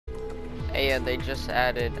Hey, yeah, they just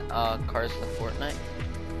added cars to Fortnite.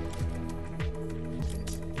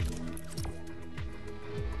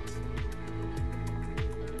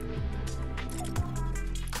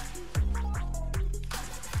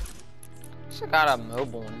 So got a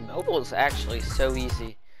mobile, and mobile is actually so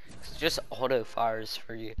easy. It's just auto fires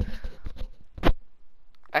for you.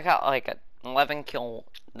 I got like a 11 kill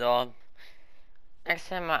dog. Next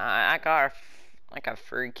time I got like a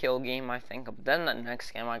free kill game, I think. But then the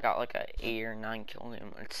next game I got like a 8 or 9 kill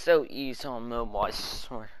game. It's so easy on mobile, I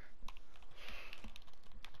swear.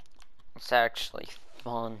 It's actually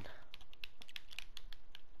fun.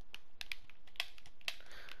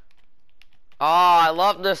 Oh, I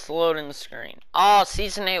love this loading screen. Oh,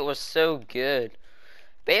 season 8 was so good.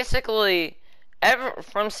 Basically,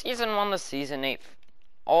 from season 1 to season 8,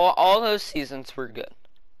 all those seasons were good.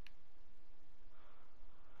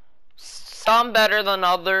 Some better than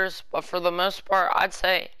others, but for the most part, I'd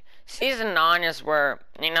say season 9 is where,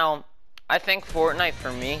 you know, I think Fortnite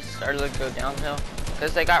for me started to go downhill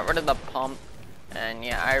because they got rid of the pump, and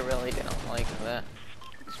yeah, I really didn't like that.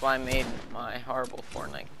 That's why I made my horrible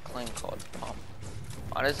Fortnite clan called Pump.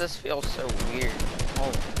 Why does this feel so weird?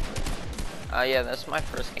 Oh, yeah, that's my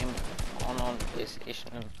first game on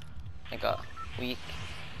PlayStation in like a week.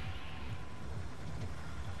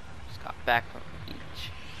 Just got back from the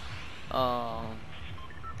beach.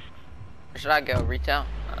 Where should I go? Retail?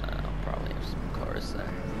 I'll probably have some cars there.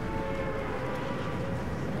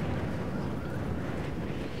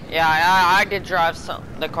 Yeah, I did drive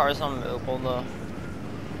the cars on mobile though.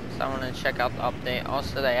 So I want to check out the update.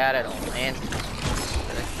 Also, they added a land.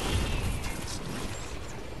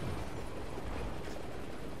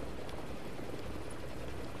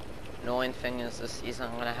 Annoying thing is this season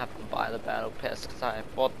I'm gonna have to buy the battle pass because I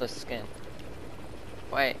bought the skin.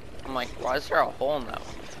 Wait, I'm like, why is there a hole in that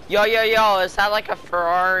one? Yo, is that like a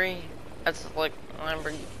Ferrari? That's like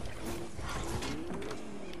Lamborghini.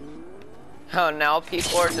 Oh, now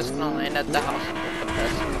people are just gonna land at the house with the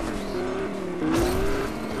best cars.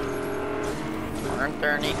 Aren't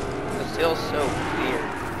there any? This feels so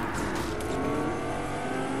weird.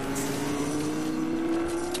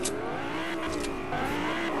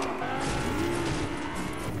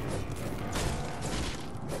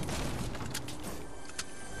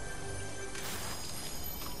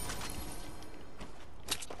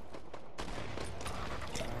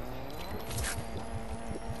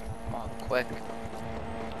 Quick.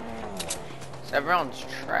 So everyone's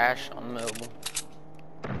trash on mobile.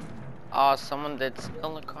 Oh, someone did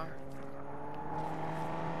steal the car.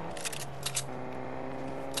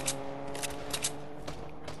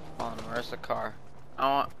 Hold on, where's the car?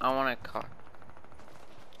 I want a car.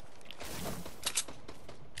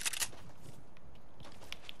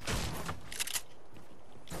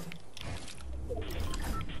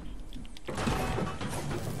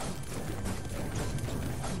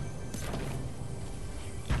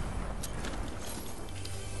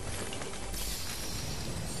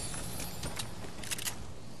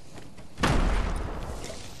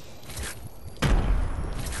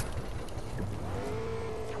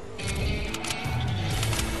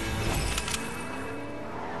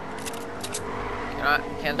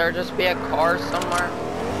 Can't there just be a car somewhere?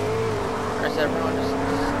 Or is everyone just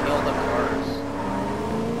steal the cars?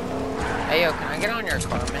 Hey yo, can I get on your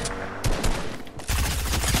car, man?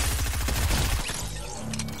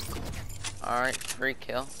 Alright, free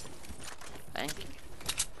kill. Thank you.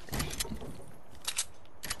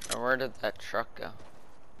 Or where did that truck go?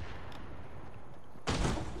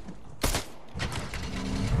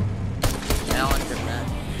 Challenger, man.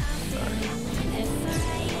 Sorry.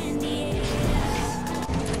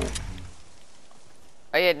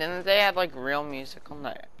 Oh yeah, didn't they have like real music on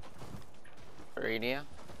the radio?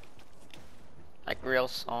 Like real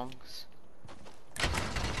songs?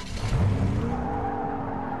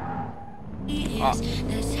 Oh.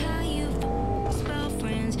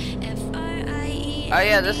 Oh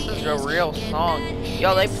yeah, this is a real song.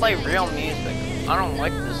 Yo, they play real music. I don't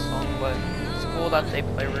like this song, but it's cool that they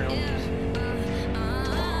play real music.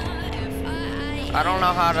 I don't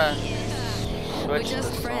know how to switch the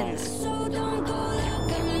song.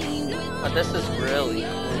 But this is really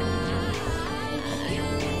cool.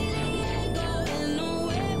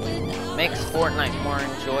 Makes Fortnite more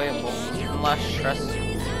enjoyable and less stressful.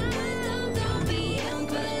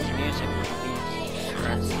 Because music relieves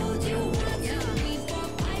stress.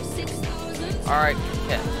 Alright,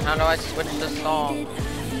 okay. How do I switch the song?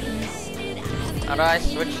 How do I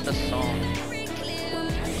switch the song?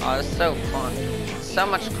 Oh, it's so fun. It's so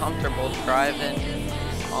much comfortable driving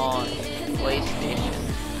on PlayStation.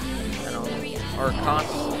 Or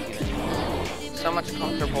console. so much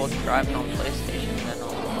comfortable driving on PlayStation than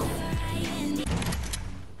on.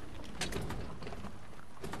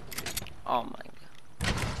 Oh my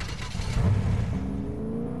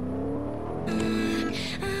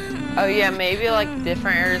god. Oh yeah, maybe like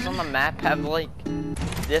different areas on the map have like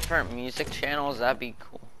different music channels. That'd be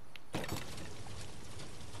cool.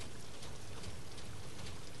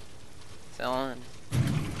 Selling.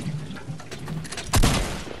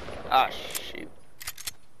 Ah, shoot.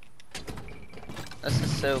 This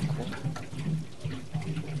is so cool.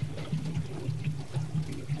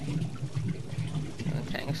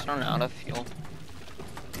 The tanks run out of fuel.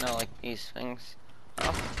 No, like these things.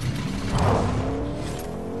 Oh.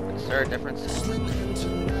 Is there a difference?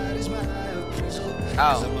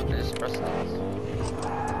 Oh, there's precedence.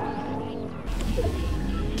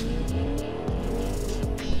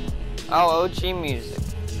 Oh, OG music.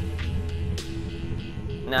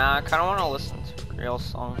 Nah, I kinda wanna listen to real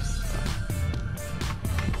songs.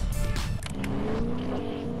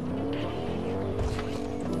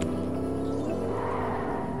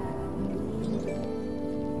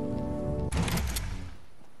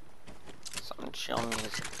 Some chill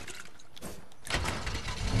music.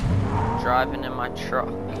 Driving in my truck.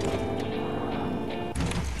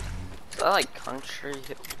 Is that like country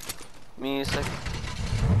music?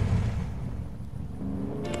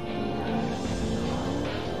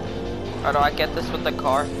 How do I get this with the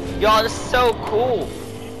car? Yo, this is so cool!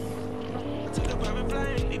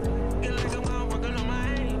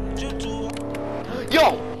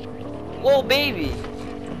 Yo! Little baby!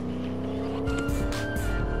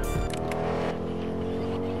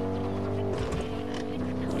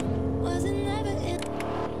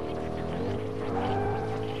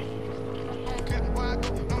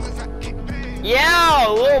 Yeah!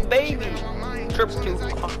 Little baby! Trips too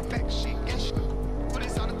far.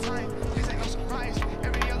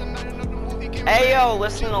 Hey yo,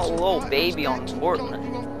 listen to Lil Baby on Fortnite.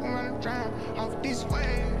 This way.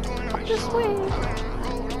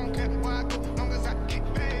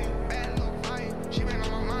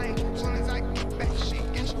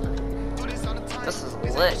 This is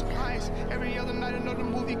lit.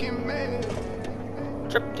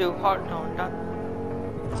 Trip too hard, no, not.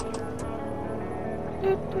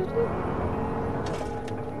 You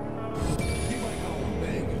might call them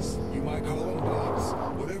bangers, you might call them bops,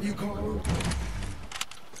 whatever you call them.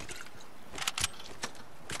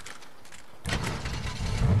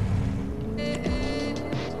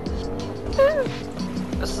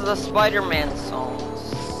 This is a Spider-Man song,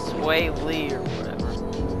 Sway Lee or whatever.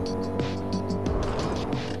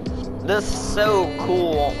 This is so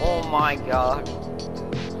cool, oh my god.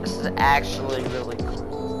 This is actually really cool.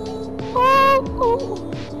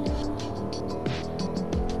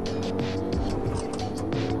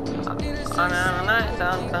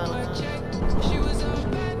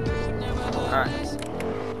 Alright.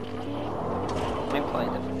 Let me play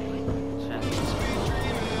different.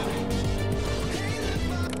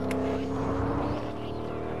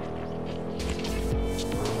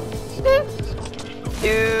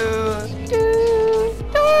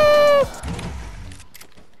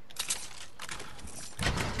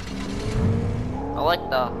 I like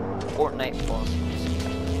the Fortnite plus music.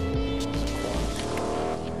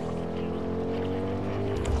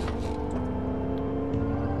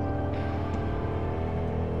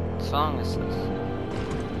 What song is this?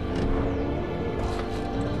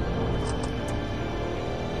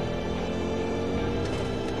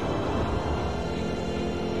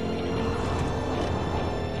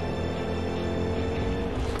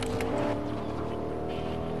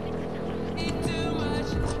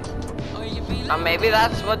 Maybe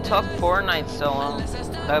that's what took Fortnite so long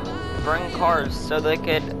to bring cars so they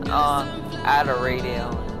could add a radio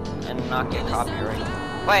and not get copyrighted.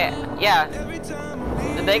 Wait, yeah.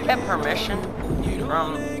 Did they get permission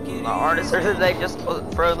from the artist or did they just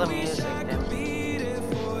throw the music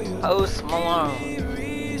in? Post Malone.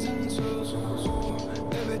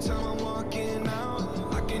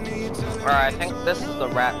 Alright, I think this is the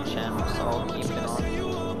rap channel, so I'll keep it on.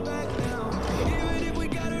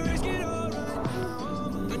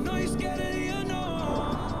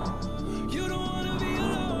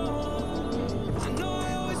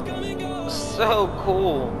 So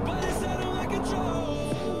cool.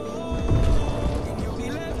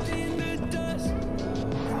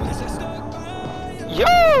 Yo!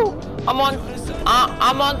 I'm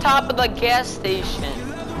on top of the gas station.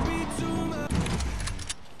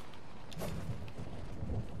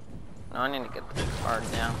 Now I need to get the car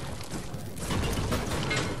down.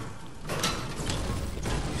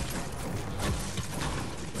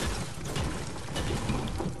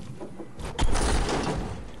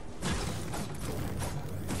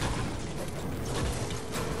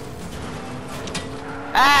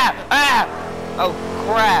 Oh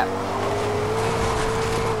crap!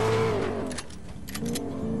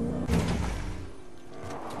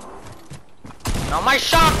 No, my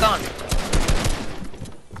shotgun!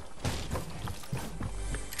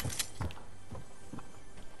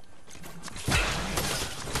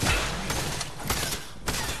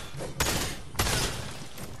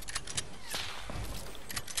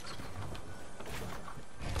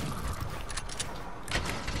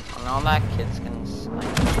 Oh, no, that kid's gonna snipe.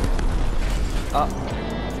 Oh.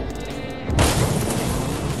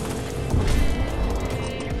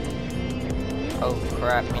 Oh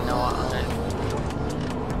crap, you know what, I'm gonna...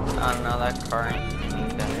 I don't know, that car ain't any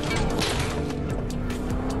better.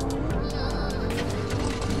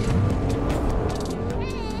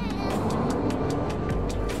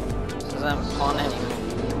 This isn't fun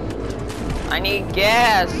anymore. I need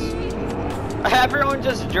gas! Everyone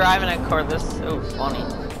just driving a car, this is so funny.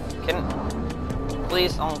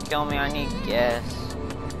 Please don't kill me, I need gas.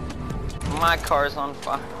 My car's on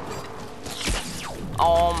fire.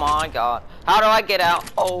 Oh my god. How do I get out?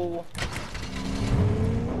 Oh.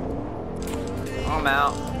 I'm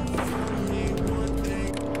out.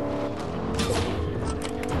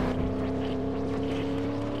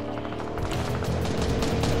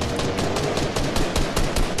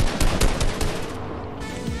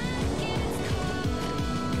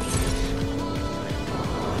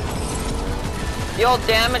 You'll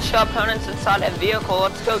damage the opponents inside a vehicle.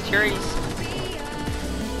 Let's go, Therese.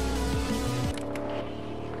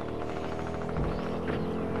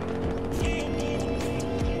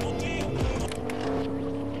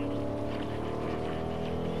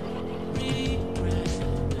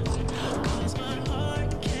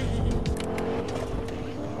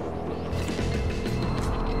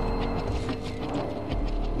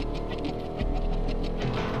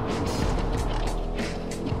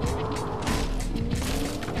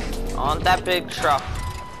 On that big truck.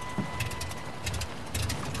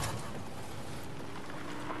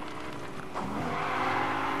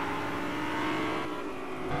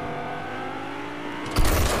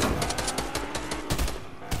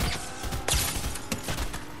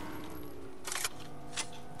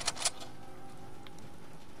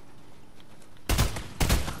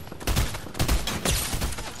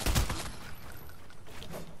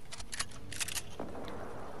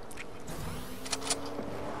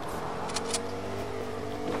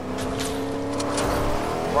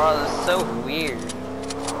 Bro, this is so weird.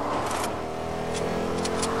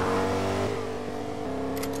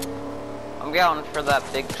 I'm going for that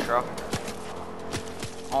big truck.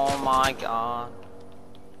 Oh my god.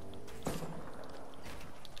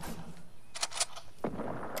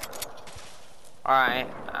 Alright,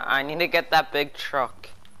 I need to get that big truck.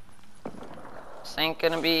 This ain't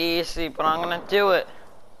gonna be easy, but I'm gonna do it.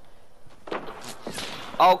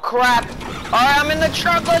 Oh crap! Alright, I'm in the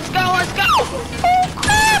truck, let's go, let's go! Oh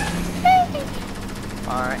crap!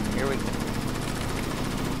 Alright, here we go.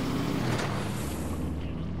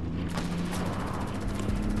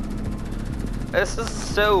 This is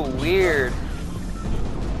so weird.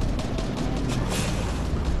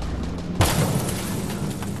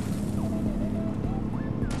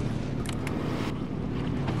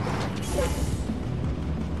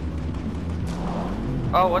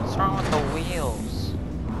 Oh, what's wrong with the wheels?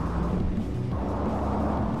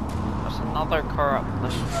 There's another car up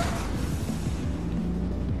there.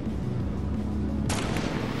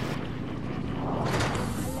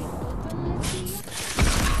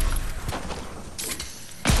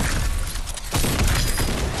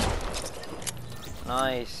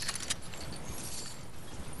 Nice.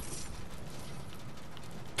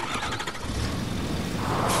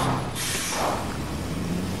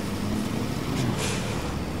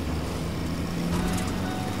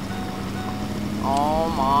 Oh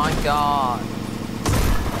my god.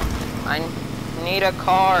 I need a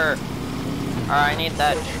car. Or I need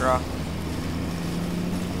that truck.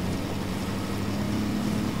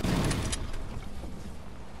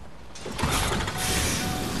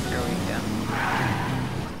 Here we go.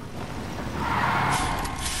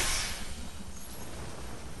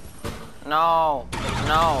 No,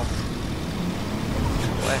 no.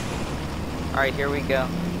 Wait. Alright, here we go.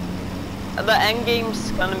 The end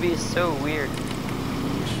game's gonna be so weird.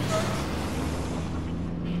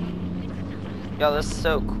 Yo, this is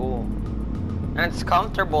so cool. And it's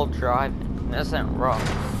comfortable driving. It isn't rough.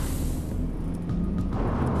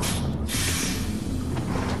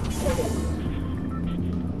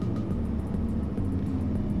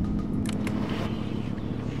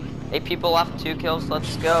 Hey, people left 2 kills,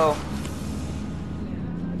 let's go.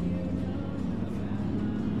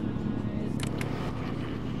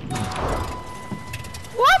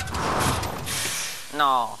 What?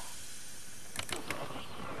 No.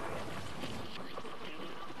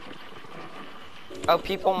 Oh,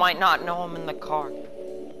 people might not know I'm in the car.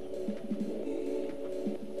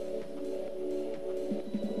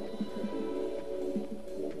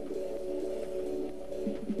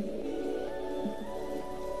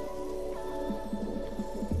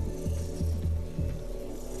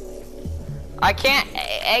 I can't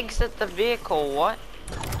exit the vehicle, what?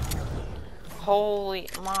 Holy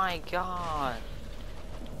my god.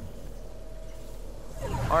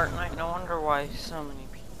 Fortnite, no wonder why so many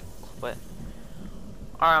people quit.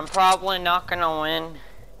 Alright, I'm probably not gonna win.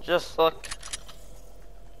 Just look.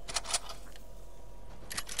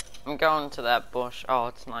 I'm going to that bush. Oh,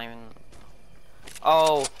 it's not even...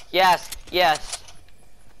 Oh, yes, yes.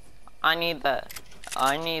 I need that.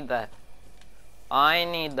 I need that. I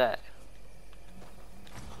need that.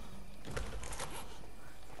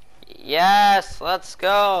 Yes, let's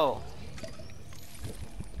go.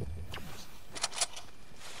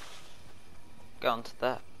 Going to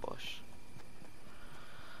that bush.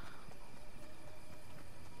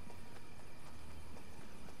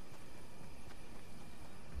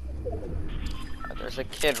 Oh, there's a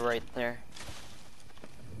kid right there.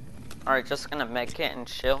 Alright, just gonna make it and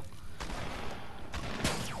chill.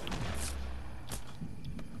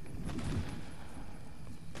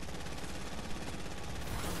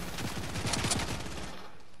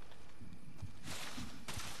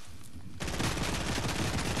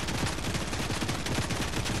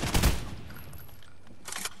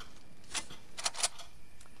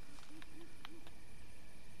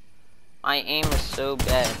 My aim is so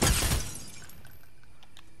bad.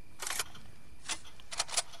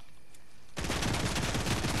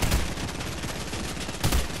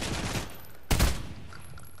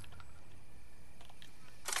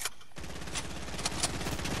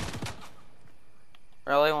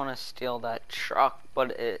 Really want to steal that truck,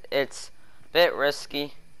 but it's a bit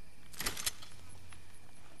risky.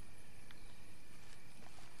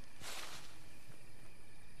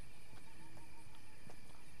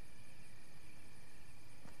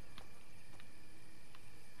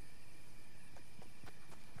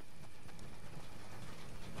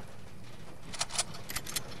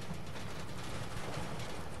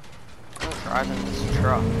 I'm driving this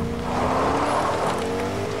truck.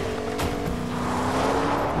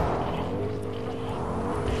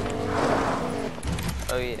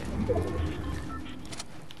 Oh yeah.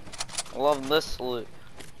 Love this loot.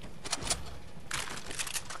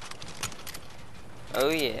 Oh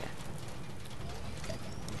yeah.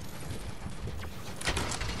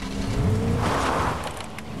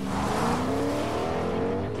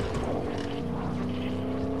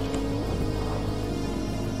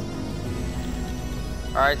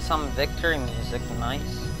 Alright, some victory music,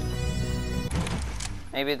 nice.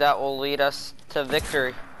 Maybe that will lead us to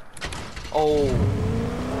victory. Oh.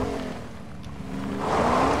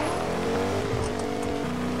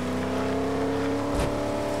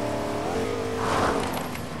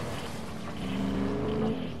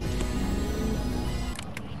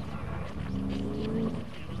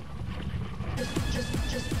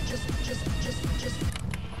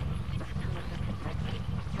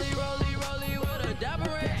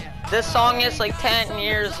 This song is like 10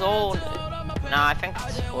 years old. Nah, I think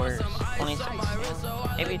it's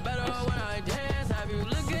 2016. Maybe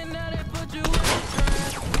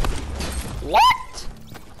 2016. What?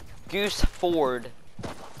 Goose Ford.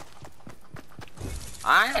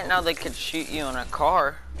 I didn't know they could shoot you in a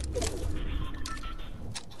car.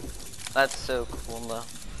 That's so cool though.